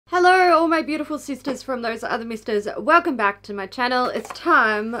Hello all my beautiful sisters from those other misters, welcome back to my channel. It's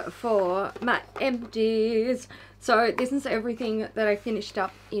time for my empties. So this is everything that I finished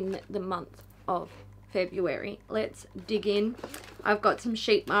up in the month of February. Let's dig in. I've got some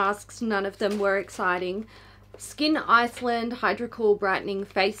sheet masks, none of them were exciting. Skyn Iceland Hydrocool Brightening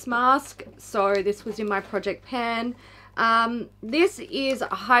Face Mask. So this was in my project pan. This is a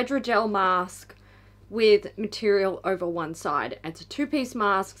hydrogel mask with material over one side. It's a two-piece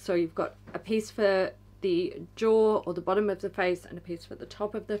mask, so you've got a piece for the jaw or the bottom of the face and a piece for the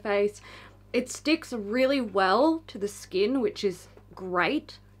top of the face. It sticks really well to the skin, which is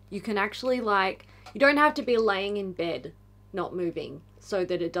great. You can actually, like, you don't have to be laying in bed not moving so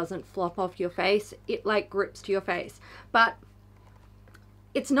that it doesn't flop off your face. It like grips to your face, but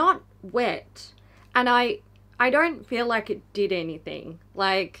it's not wet, and I don't feel like it did anything.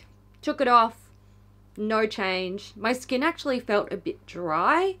 Like, took it off, no change. My skin actually felt a bit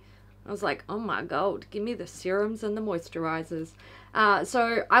dry. I was like, oh my god, give me the serums and the moisturizers.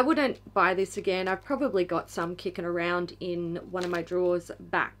 So I wouldn't buy this again. I've probably got some kicking around in one of my drawers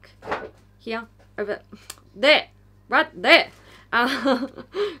back here, over there, right there.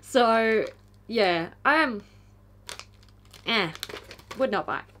 So yeah, I am would not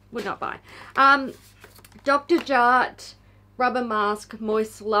buy. Dr. Jart rubber mask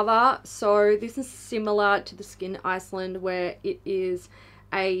moist lover. So this is similar to the Skyn Iceland, where it is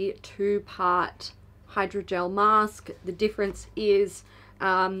a two-part hydrogel mask. The difference is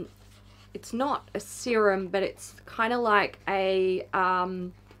it's not a serum, but it's kind of like a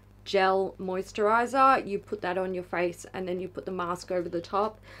gel moisturizer. You put that on your face and then you put the mask over the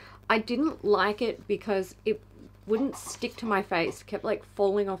top. I didn't like it because it wouldn't stick to my face. It kept like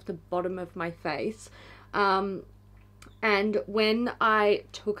falling off the bottom of my face. And when I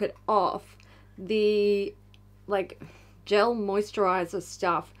took it off, the like gel moisturizer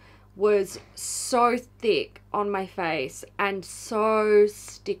stuff was so thick on my face and so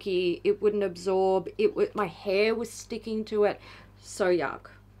sticky. It wouldn't absorb. My hair was sticking to it. So yuck.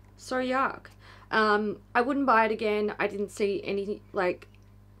 So yuck. I wouldn't buy it again. I didn't see any like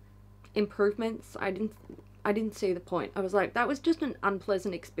improvements. I didn't see the point. I was like, that was just an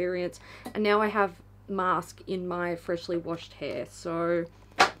unpleasant experience, and now I have mask in my freshly washed hair, so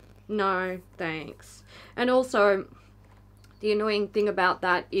no thanks. And also the annoying thing about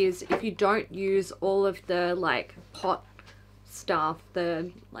that is if you don't use all of the like pot stuff, the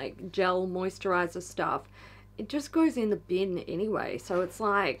like gel moisturizer stuff, it just goes in the bin anyway. So it's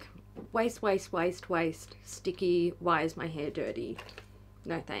like waste, sticky. Why is my hair dirty?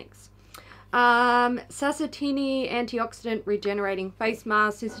 No thanks. Sasatinnie Antioxidant Regenerating Face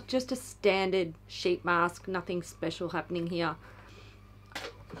Mask. This is just a standard sheet mask, nothing special happening here.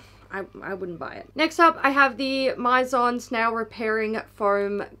 I wouldn't buy it. Next up, I have the Mizon Snail Repairing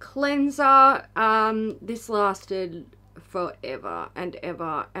Foam Cleanser. This lasted forever and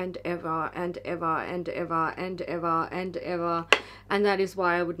ever and ever and ever and ever and ever and ever, and that is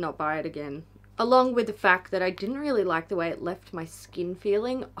why I would not buy it again. Along with the fact that I didn't really like the way it left my skin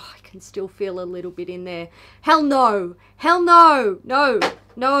feeling. Oh, I can still feel a little bit in there. Hell no! Hell no! No!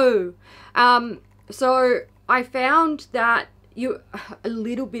 No! So I found that a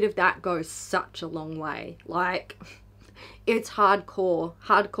little bit of that goes such a long way. Like, it's hardcore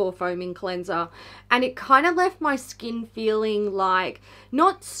foaming cleanser. And it kind of left my skin feeling like,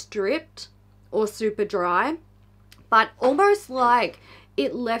 not stripped or super dry, but almost like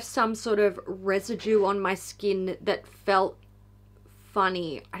it left some sort of residue on my skin that felt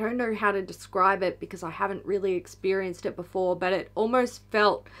funny. I don't know how to describe it because I haven't really experienced it before, but it almost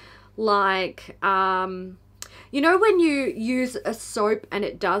felt like, you know when you use a soap and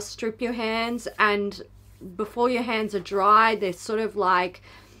it does strip your hands, and before your hands are dry, they're sort of like,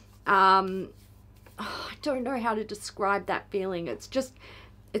 I don't know how to describe that feeling. It's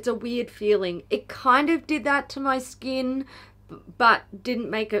a weird feeling. It kind of did that to my skin, but didn't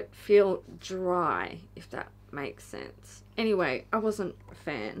make it feel dry, if that makes sense. Anyway, I wasn't a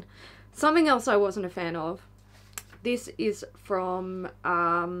fan. Something else I wasn't a fan of. This is from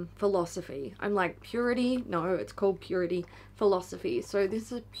Philosophy. I'm like, Purity? No, it's called Purity Philosophy. So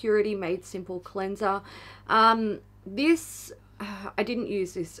this is a Purity Made Simple cleanser. This, I didn't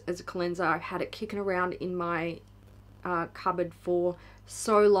use this as a cleanser. I've had it kicking around in my cupboard for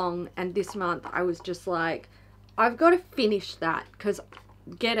so long, and this month I was just like, I've got to finish that because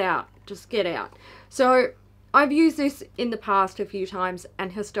get out, just get out. So I've used this in the past a few times,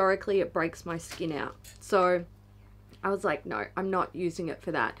 and historically it breaks my skin out. So I was like, no, I'm not using it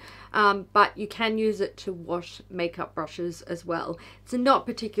for that. But you can use it to wash makeup brushes as well. It's not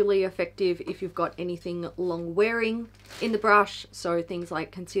particularly effective if you've got anything long wearing in the brush, so things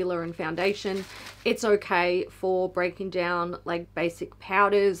like concealer and foundation. It's okay for breaking down like basic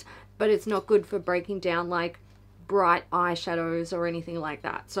powders, but it's not good for breaking down like bright eyeshadows or anything like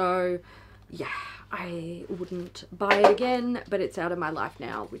that. So yeah, I wouldn't buy it again, but it's out of my life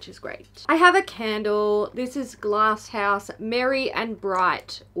now, which is great. I have a candle. This is Glasshouse Merry and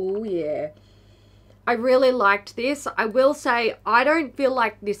Bright. Oh yeah. I really liked this. I will say I don't feel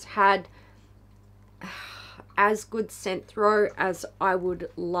like this had as good scent throw as I would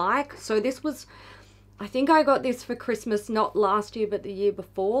like. So this was, I think I got this for Christmas, not last year, but the year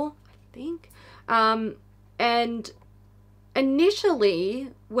before, I think. And initially,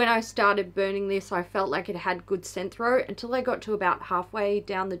 when I started burning this, I felt like it had good scent throw until I got to about halfway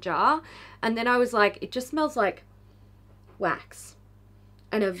down the jar. And then I was like, it just smells like wax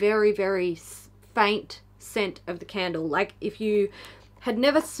and a very, very faint scent of the candle. Like if you had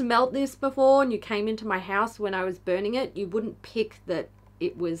never smelt this before and you came into my house when I was burning it, you wouldn't pick that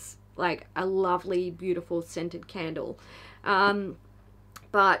it was like a lovely, beautiful scented candle. Yeah,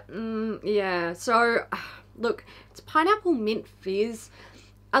 so look, it's pineapple mint fizz.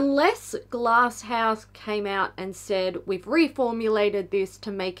 Unless Glasshouse came out and said, we've reformulated this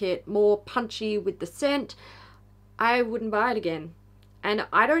to make it more punchy with the scent, I wouldn't buy it again. And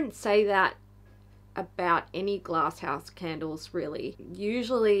I don't say that about any Glasshouse candles, really.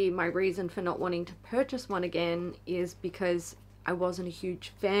 Usually my reason for not wanting to purchase one again is because I wasn't a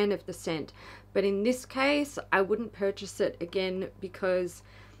huge fan of the scent. But in this case, I wouldn't purchase it again because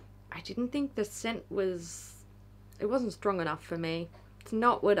I didn't think the scent was, it wasn't strong enough for me. It's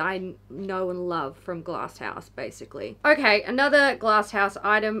not what I know and love from Glasshouse, basically. Okay, another Glasshouse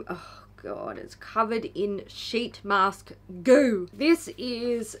item. Oh God, it's covered in sheet mask goo. This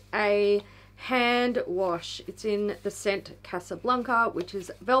is a hand wash. It's in the scent Casablanca, which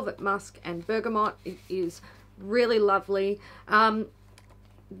is velvet musk and bergamot. It is really lovely.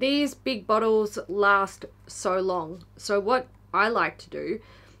 These big bottles last so long. So what I like to do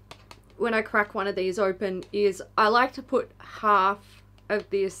when I crack one of these open is I like to put half of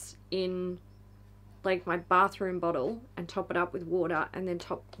this in like my bathroom bottle and top it up with water, and then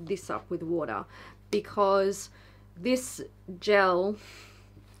top this up with water, because this gel,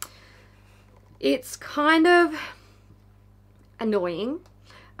 it's kind of annoying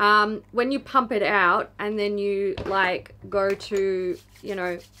when you pump it out and then you like go to, you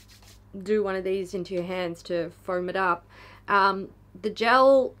know, do one of these into your hands to foam it up. The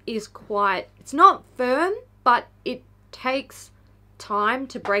gel is quite, it's not firm, but it takes time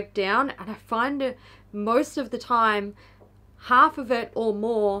to break down, and I find most of the time half of it or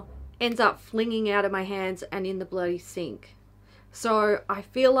more ends up flinging out of my hands and in the bloody sink. So I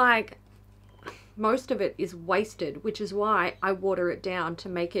feel like most of it is wasted, which is why I water it down to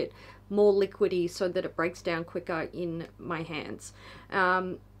make it more liquidy so that it breaks down quicker in my hands.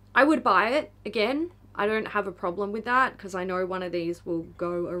 I would buy it again. I don't have a problem with that because I know one of these will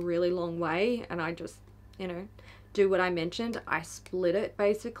go a really long way, and I just, you know, do what I mentioned. I split it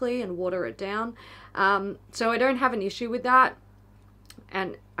basically and water it down. So I don't have an issue with that.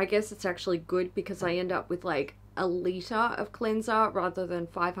 And I guess it's actually good because I end up with like a litre of cleanser rather than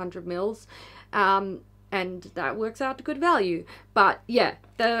 500 mils. And that works out to good value. But yeah,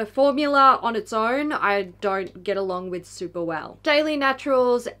 the formula on its own, I don't get along with super well. Daily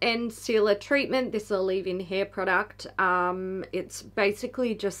Naturals End Sealer Treatment. This is a leave-in hair product. It's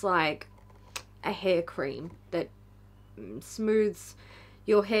basically just like a hair cream that smooths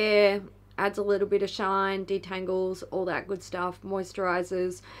your hair, adds a little bit of shine, detangles, all that good stuff,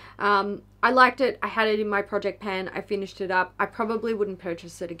 moisturizes. I liked it. I had it in my project pan. I finished it up. I probably wouldn't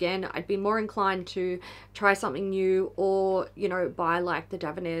purchase it again. I'd be more inclined to try something new, or, you know, buy like the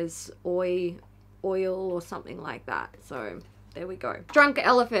Davines oil or something like that. So there we go. Drunk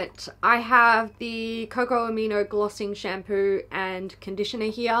Elephant. I have the Cocomino glossing shampoo and conditioner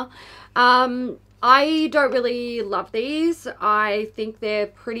here. I don't really love these. I think they're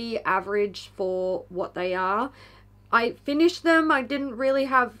pretty average for what they are. I finished them. I didn't really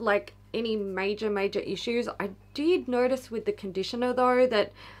have like any major issues. I did notice with the conditioner though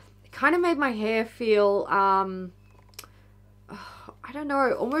that it kind of made my hair feel, I don't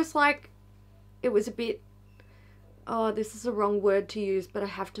know, almost like it was a bit, oh, this is the wrong word to use, but I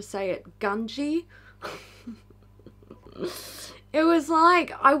have to say it, gungy. It was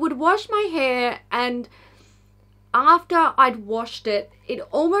like I would wash my hair, and after I'd washed it, it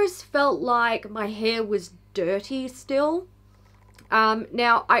almost felt like my hair was dirty still.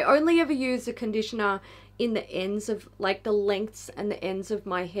 Now, I only ever use a conditioner in the ends of, like, the lengths and the ends of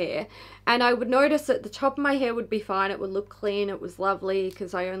my hair. And I would notice that the top of my hair would be fine. It would look clean. It was lovely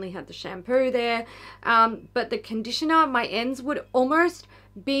because I only had the shampoo there. But the conditioner, my ends would almost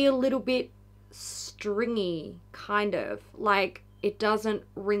be a little bit stringy, kind of. Like, it doesn't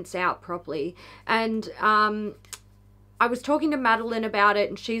rinse out properly. And I was talking to Madeline about it,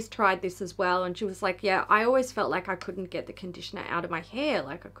 and she's tried this as well, and she was like, yeah, I always felt like I couldn't get the conditioner out of my hair,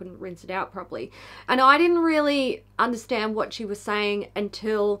 like I couldn't rinse it out properly. And I didn't really understand what she was saying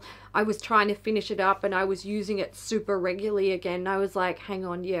until I was trying to finish it up and I was using it super regularly again. And I was like, hang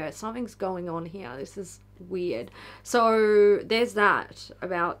on, yeah, something's going on here. This is weird. So there's that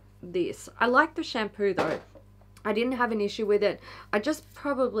about this. I like the shampoo though. I didn't have an issue with it. I just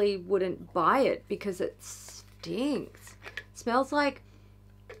probably wouldn't buy it because it stinks. It smells like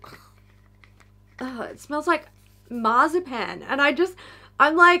it smells like marzipan, and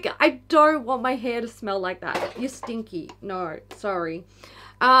I'm like, I don't want my hair to smell like that. You're stinky. No, sorry.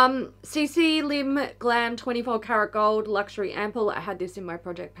 CCLim Glam 24 karat gold luxury ampoule. I had this in my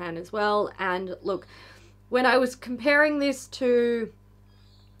project pan as well, and look, when I was comparing this to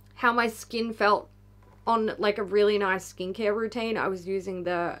how my skin felt on like a really nice skincare routine, I was using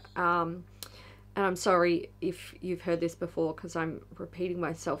the and I'm sorry if you've heard this before because I'm repeating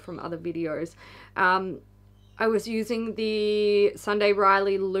myself from other videos. I was using the Sunday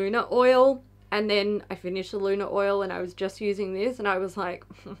Riley Lunar Oil, and then I finished the Lunar Oil and I was just using this, and I was like,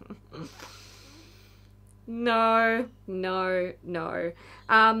 no, no, no.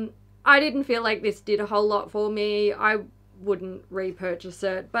 I didn't feel like this did a whole lot for me. I wouldn't repurchase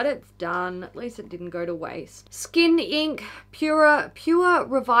it, but it's done. At least it didn't go to waste. Skyn Ink Pure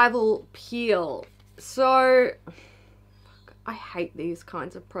Revival Peel. So I hate these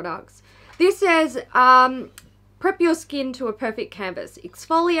kinds of products. This says prep your skin to a perfect canvas,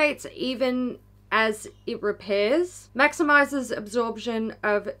 exfoliates even as it repairs, maximizes absorption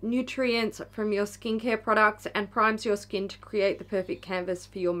of nutrients from your skincare products, and primes your skin to create the perfect canvas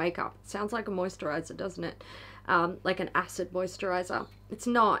for your makeup. Sounds like a moisturizer, doesn't it? Like an acid moisturizer. It's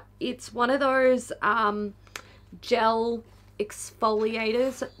not. It's one of those gel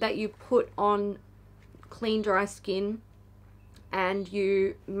exfoliators that you put on clean, dry skin, and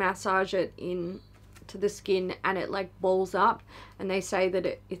you massage it in to the skin, and it like balls up, and they say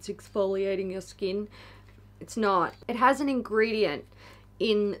that it's exfoliating your skin. It's not. It has an ingredient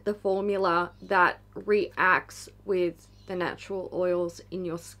in the formula that reacts with the natural oils in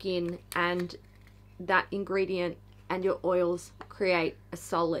your skin, and that ingredient and your oils create a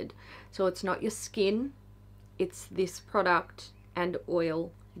solid. So it's not your skin, it's this product and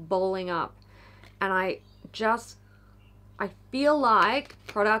oil balling up. And I feel like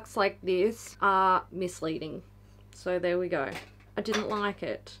products like this are misleading. So there we go. I didn't like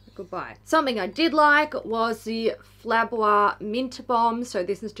it. Goodbye. Something I did like was the Flabouis Mint Bomb. So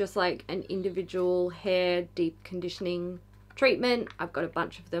this is just like an individual hair deep conditioning treatment. I've got a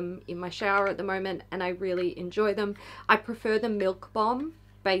bunch of them in my shower at the moment, and I really enjoy them. I prefer the Milk Bomb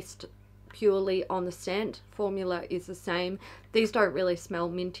based purely on the scent. Formula is the same. These don't really smell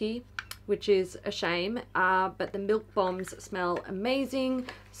minty, which is a shame, but the Milk Bombs smell amazing,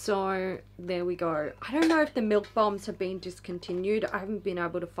 so there we go. I don't know if the Milk Bombs have been discontinued. I haven't been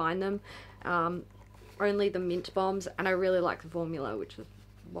able to find them. Only the Mint Bombs, and I really like the formula, which is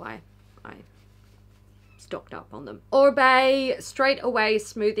why I stocked up on them. Oribe Straight Away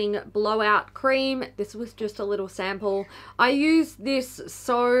Smoothing Blowout Cream. This was just a little sample. I use this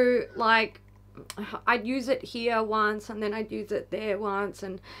so like I'd use it here once and then I'd use it there once,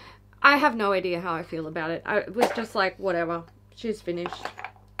 and I have no idea how I feel about it. I was just like, whatever, she's finished.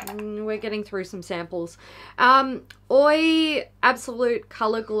 We're getting through some samples. Oi Absolute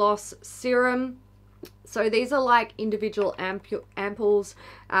Color Gloss Serum. So these are like individual ampoules.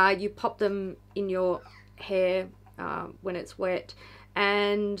 You pop them in your hair when it's wet,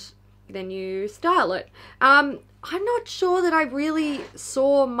 and then you style it. I'm not sure that I really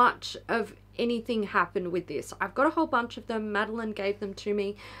saw much of anything happen with this. I've got a whole bunch of them. Madeline gave them to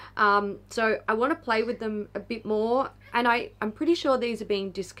me, so I want to play with them a bit more, and I'm pretty sure these are being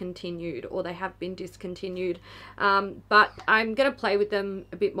discontinued, or they have been discontinued, but I'm gonna play with them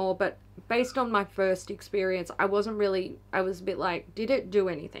a bit more. But based on my first experience, I was a bit like, did it do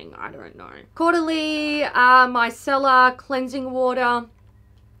anything? I don't know. Caudalie Micellar Cleansing Water.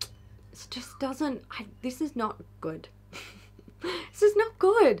 It just doesn't, this is not good. This is not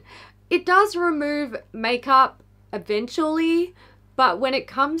good. It does remove makeup eventually, but when it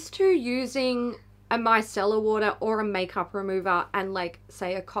comes to using a micellar water or a makeup remover and like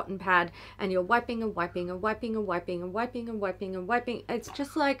say a cotton pad, and you're wiping and wiping and wiping and wiping and wiping and wiping and wiping, it's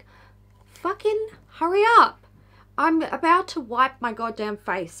just like fucking hurry up. I'm about to wipe my goddamn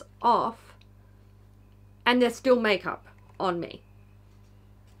face off and there's still makeup on me.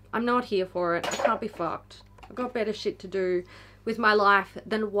 I'm not here for it. I can't be fucked. I've got better shit to do with my life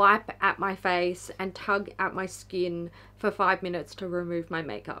than wipe at my face and tug at my skin for 5 minutes to remove my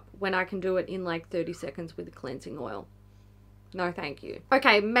makeup when I can do it in like 30 seconds with a cleansing oil. No, thank you.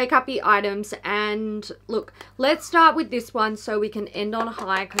 Okay, makeup-y items, and look, let's start with this one so we can end on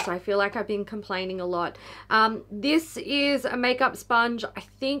high because I feel like I've been complaining a lot. This is a makeup sponge. I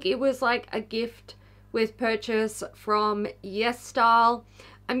think it was like a gift with purchase from Yes Style.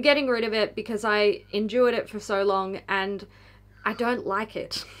 I'm getting rid of it because I endured it for so long and I don't like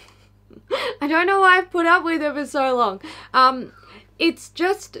it. I don't know why I've put up with it for so long. It's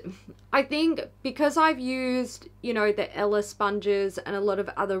just, I think because I've used, you know, the Ella sponges and a lot of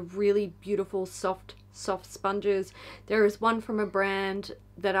other really beautiful soft sponges. There is one from a brand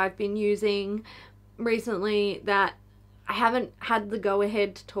that I've been using recently that I haven't had the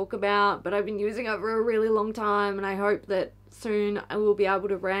go-ahead to talk about, but I've been using it for a really long time, and I hope that soon I will be able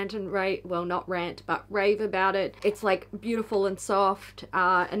to rant and rave, well, not rant, but rave about it. It's like beautiful and soft.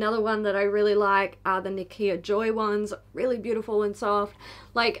 Another one that I really like are the Nikia Joy ones, really beautiful and soft.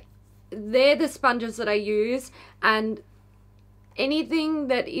 Like, they're the sponges that I use, and anything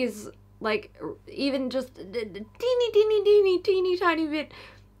that is like even just a teeny tiny bit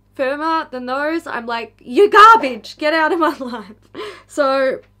firmer than those, I'm like, you're garbage, get out of my life.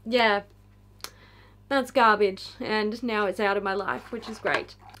 So yeah, that's garbage, and now it's out of my life, which is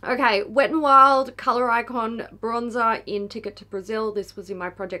great. Okay, Wet n Wild Color Icon Bronzer in Ticket to Brazil. This was in my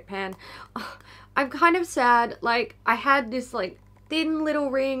project pan. Oh, I'm kind of sad. Like, I had this like thin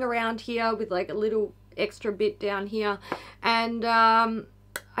little ring around here with like a little extra bit down here, and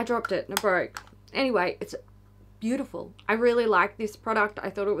I dropped it and it broke. Anyway, it's beautiful. I really like this product. I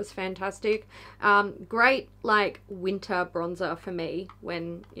thought it was fantastic. Great like winter bronzer for me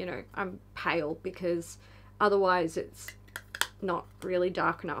when, you know, I'm pale, because otherwise it's not really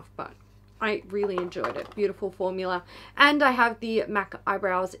dark enough, but I really enjoyed it. Beautiful formula. And I have the MAC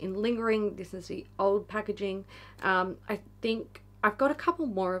eyebrows in Lingering. This is the old packaging. I think I've got a couple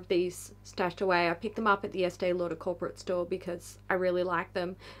more of these stashed away. I picked them up at the Estee Lauder corporate store because I really like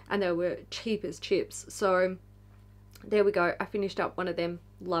them and they were cheap as chips. So there we go. I finished up one of them.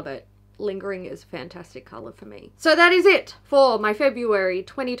 Love it. Lingering is a fantastic color for me. So that is it for my February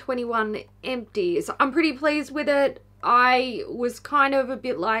 2021 empties. I'm pretty pleased with it. I was kind of a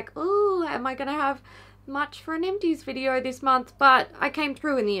bit like, oh, am I going to have much for an empties video this month? But I came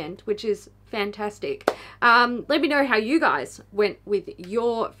through in the end, which is fantastic. Let me know how you guys went with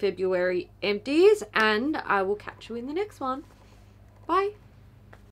your February empties, and I will catch you in the next one. Bye.